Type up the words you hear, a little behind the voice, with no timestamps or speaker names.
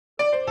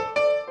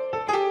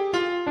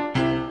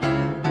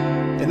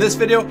In this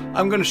video,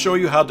 I'm going to show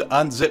you how to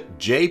unzip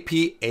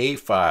JPA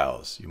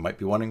files. You might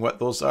be wondering what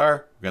those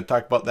are. We're going to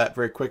talk about that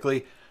very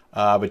quickly,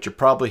 but you're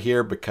probably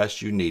here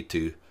because you need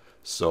to.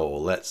 So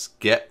let's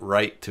get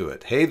right to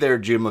it. Hey there,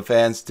 Joomla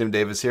fans. Tim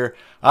Davis here.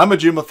 I'm a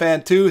Joomla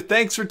fan too.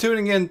 Thanks for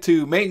tuning in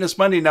to Maintenance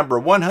Monday number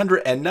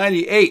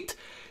 198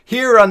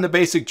 here on the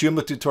Basic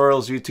Joomla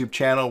Tutorials YouTube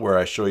channel, where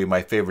I show you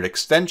my favorite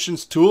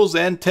extensions, tools,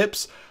 and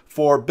tips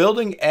for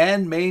building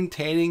and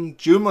maintaining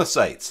Joomla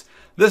sites.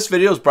 This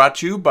video is brought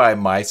to you by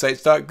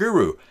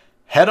mysites.guru.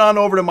 Head on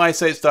over to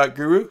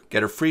mysites.guru,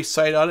 get a free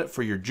site audit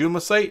for your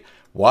Joomla site.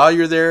 While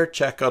you're there,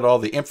 check out all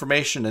the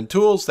information and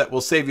tools that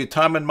will save you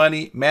time and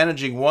money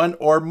managing one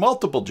or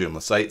multiple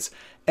Joomla sites.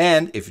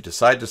 And if you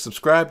decide to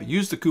subscribe,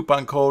 use the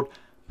coupon code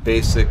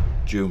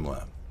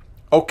BASICJOOMLA.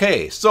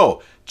 Okay,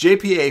 so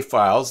JPA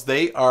files,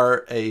 they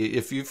are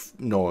if you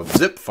know of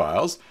zip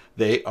files,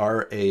 they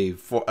are a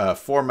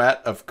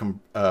format of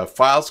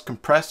files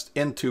compressed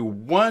into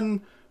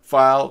one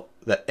file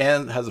that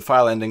has a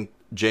file ending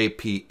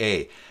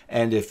JPA.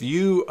 And if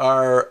you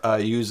are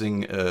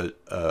using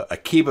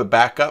Akeeba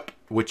backup,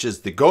 which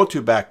is the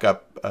go-to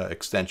backup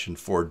extension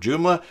for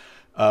Joomla,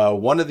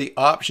 one of the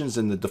options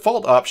in the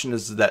default option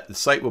is that the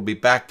site will be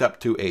backed up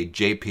to a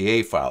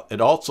JPA file.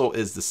 It also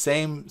is the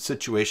same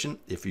situation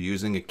if you're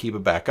using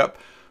Akeeba backup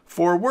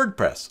for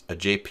WordPress, a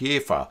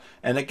JPA file.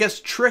 And it gets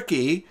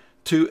tricky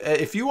to,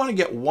 if you want to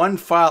get one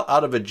file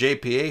out of a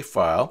JPA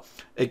file,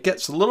 it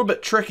gets a little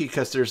bit tricky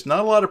because there's not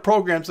a lot of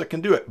programs that can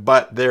do it,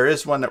 but there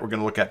is one that we're going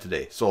to look at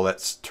today. So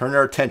let's turn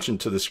our attention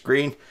to the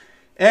screen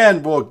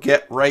and we'll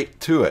get right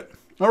to it.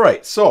 All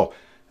right, so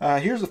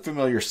here's a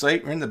familiar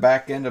site. We're in the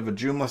back end of a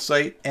Joomla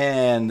site,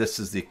 and this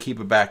is the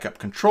Akeeba Backup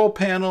Control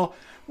Panel.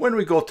 When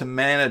we go to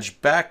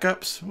Manage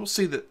Backups, we'll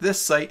see that this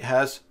site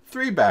has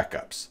 3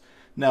 backups.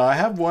 Now, I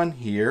have one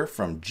here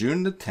from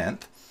June the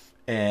 10th,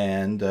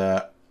 and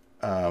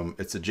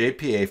it's a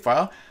JPA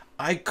file.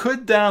 I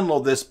could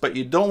download this, but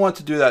you don't want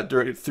to do that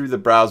through the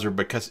browser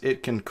because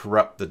it can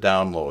corrupt the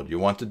download. You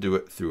want to do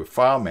it through a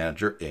file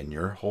manager in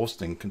your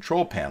hosting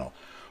control panel.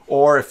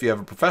 Or if you have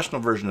a professional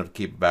version of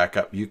Akeeba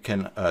Backup, you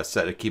can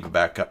set Akeeba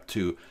Backup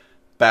to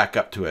back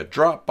up to a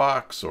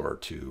Dropbox or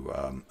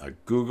to a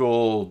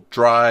Google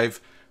Drive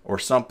or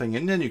something,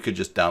 and then you could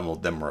just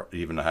download them or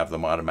even have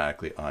them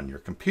automatically on your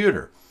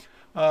computer.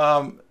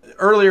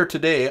 Earlier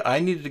today,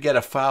 I needed to get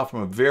a file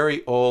from a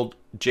very old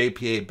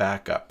JPA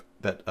backup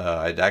that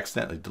I'd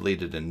accidentally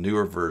deleted in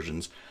newer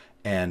versions,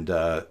 and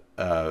I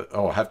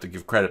have to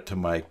give credit to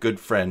my good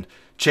friend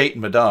Chait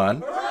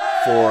Madan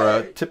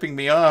for tipping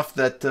me off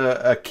that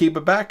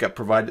Akeeba Backup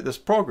provided this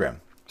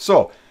program.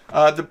 So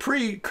the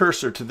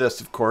precursor to this,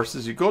 of course,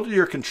 is you go to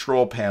your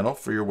control panel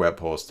for your web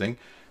hosting,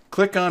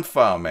 click on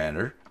File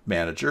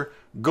Manager,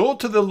 go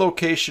to the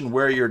location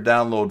where your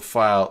download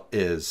file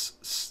is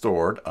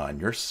stored on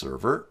your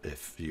server,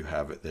 if you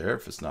have it there,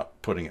 if it's not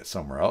putting it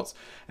somewhere else.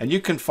 And you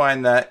can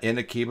find that in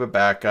Akeeba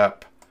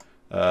Backup,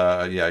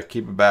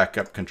 Akeeba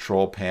Backup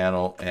Control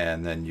Panel,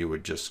 and then you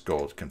would just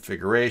go to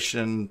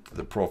Configuration,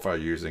 the profile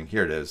you're using.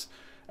 Here it is,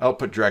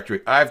 Output Directory.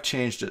 I've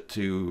changed it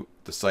to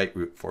the site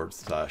root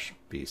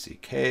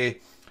 /BCK.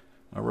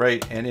 All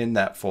right, and in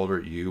that folder,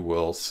 you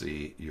will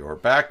see your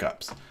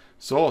backups.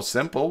 So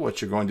simple, what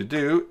you're going to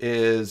do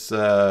is,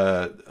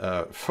 we're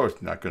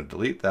not going to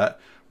delete that.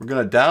 We're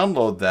going to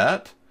download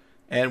that,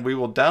 and we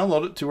will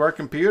download it to our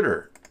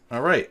computer.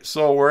 All right,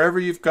 so wherever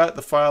you've got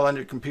the file on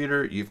your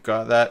computer, you've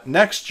got that.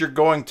 Next, you're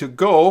going to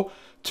go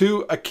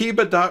to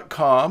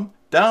akeeba.com,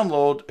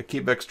 download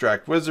Akeeba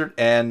eXtract Wizard,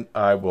 and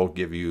I will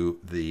give you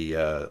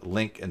the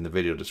link in the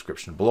video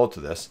description below to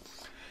this.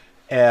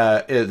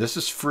 This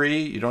is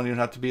free. You don't even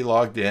have to be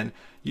logged in.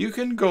 You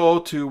can go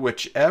to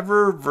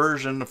whichever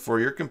version for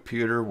your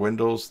computer,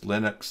 Windows,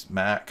 Linux,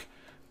 Mac,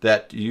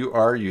 that you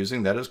are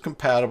using that is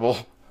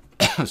compatible,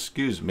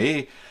 excuse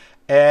me,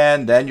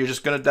 and then you're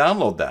just going to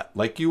download that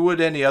like you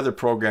would any other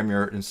program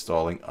you're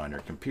installing on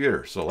your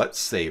computer. So let's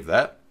save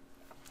that.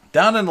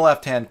 Down in the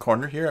left-hand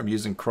corner here, I'm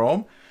using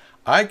Chrome.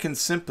 I can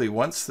simply,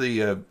 once the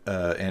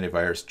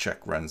antivirus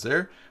check runs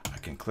there, I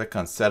can click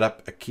on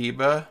Setup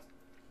Akeeba.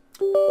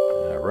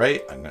 All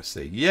right, I'm going to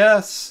say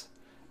yes.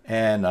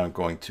 And I'm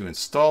going to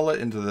install it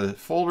into the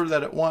folder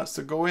that it wants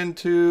to go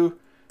into.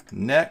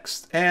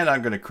 Next, and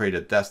I'm going to create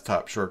a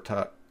desktop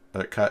shortcut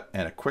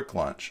and a quick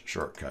launch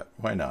shortcut.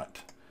 Why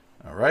not?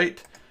 All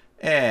right,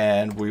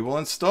 and we will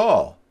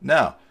install.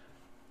 Now,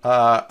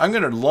 I'm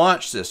going to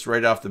launch this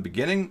right off the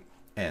beginning,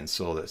 and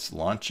so let's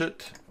launch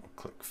it. We'll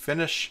click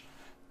Finish.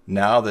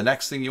 Now, the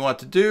next thing you want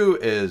to do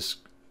is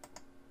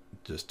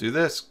just do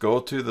this.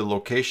 Go to the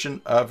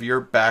location of your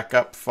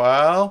backup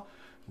file,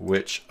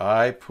 which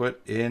I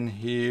put in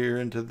here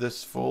into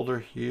this folder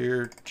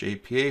here,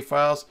 JPA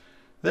files.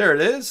 There it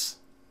is.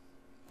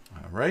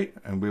 All right,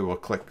 and we will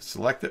click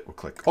select it. We'll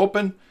click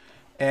Open,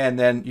 and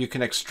then you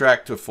can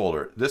extract to a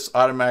folder. This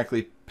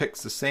automatically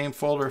picks the same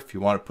folder. If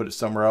you want to put it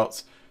somewhere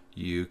else,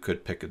 you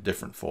could pick a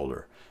different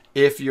folder.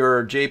 If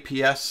your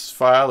JPS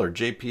file or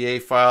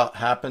JPA file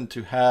happen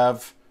to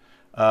have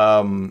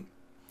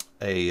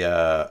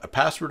a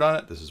password on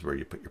it. This is where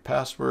you put your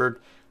password,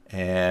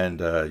 and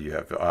you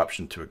have the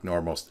option to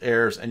ignore most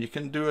errors, and you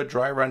can do a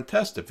dry run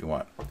test if you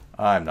want.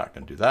 I'm not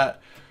going to do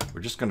that.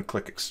 We're just going to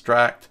click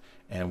extract,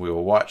 and we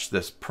will watch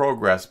this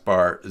progress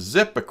bar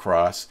zip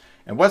across.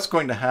 And what's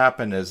going to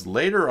happen is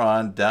later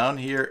on down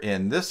here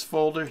in this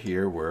folder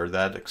here where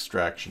that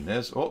extraction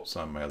is, oops,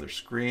 on my other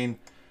screen,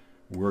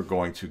 we're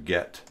going to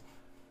get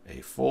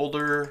a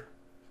folder,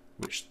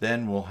 which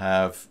then will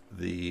have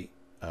the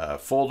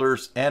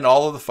folders and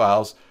all of the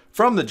files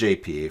from the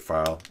JPA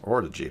file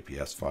or the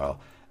JPS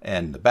file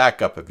and the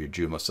backup of your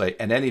Joomla site.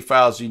 And any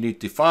files you need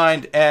to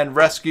find and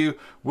rescue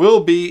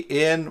will be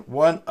in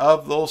one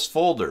of those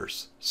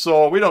folders.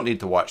 So we don't need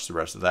to watch the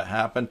rest of that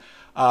happen.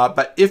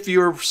 But if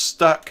you're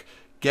stuck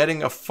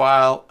getting a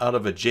file out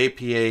of a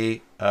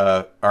JPA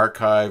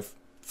archive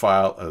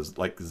file as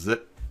like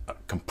zip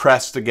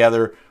compressed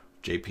together,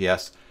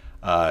 JPS,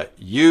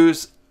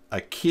 use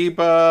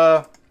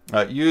Akeeba.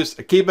 Use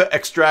Akeeba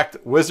Extract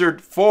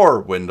Wizard for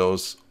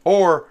Windows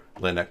or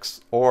Linux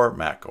or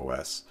Mac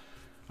OS.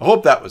 I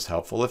hope that was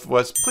helpful. If it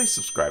was, please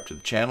subscribe to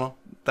the channel.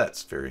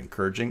 That's very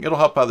encouraging. It'll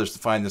help others to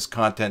find this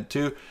content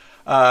too.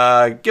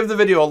 Give the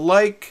video a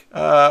like.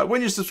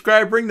 When you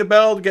subscribe, ring the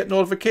bell to get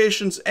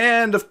notifications.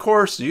 And of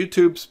course,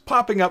 YouTube's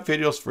popping up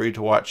videos for you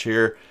to watch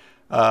here.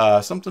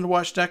 Something to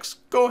watch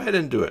next? Go ahead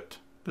and do it.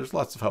 There's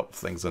lots of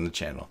helpful things on the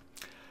channel.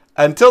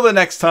 Until the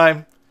next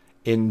time,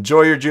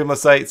 enjoy your Joomla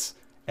sites,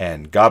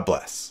 and God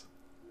bless.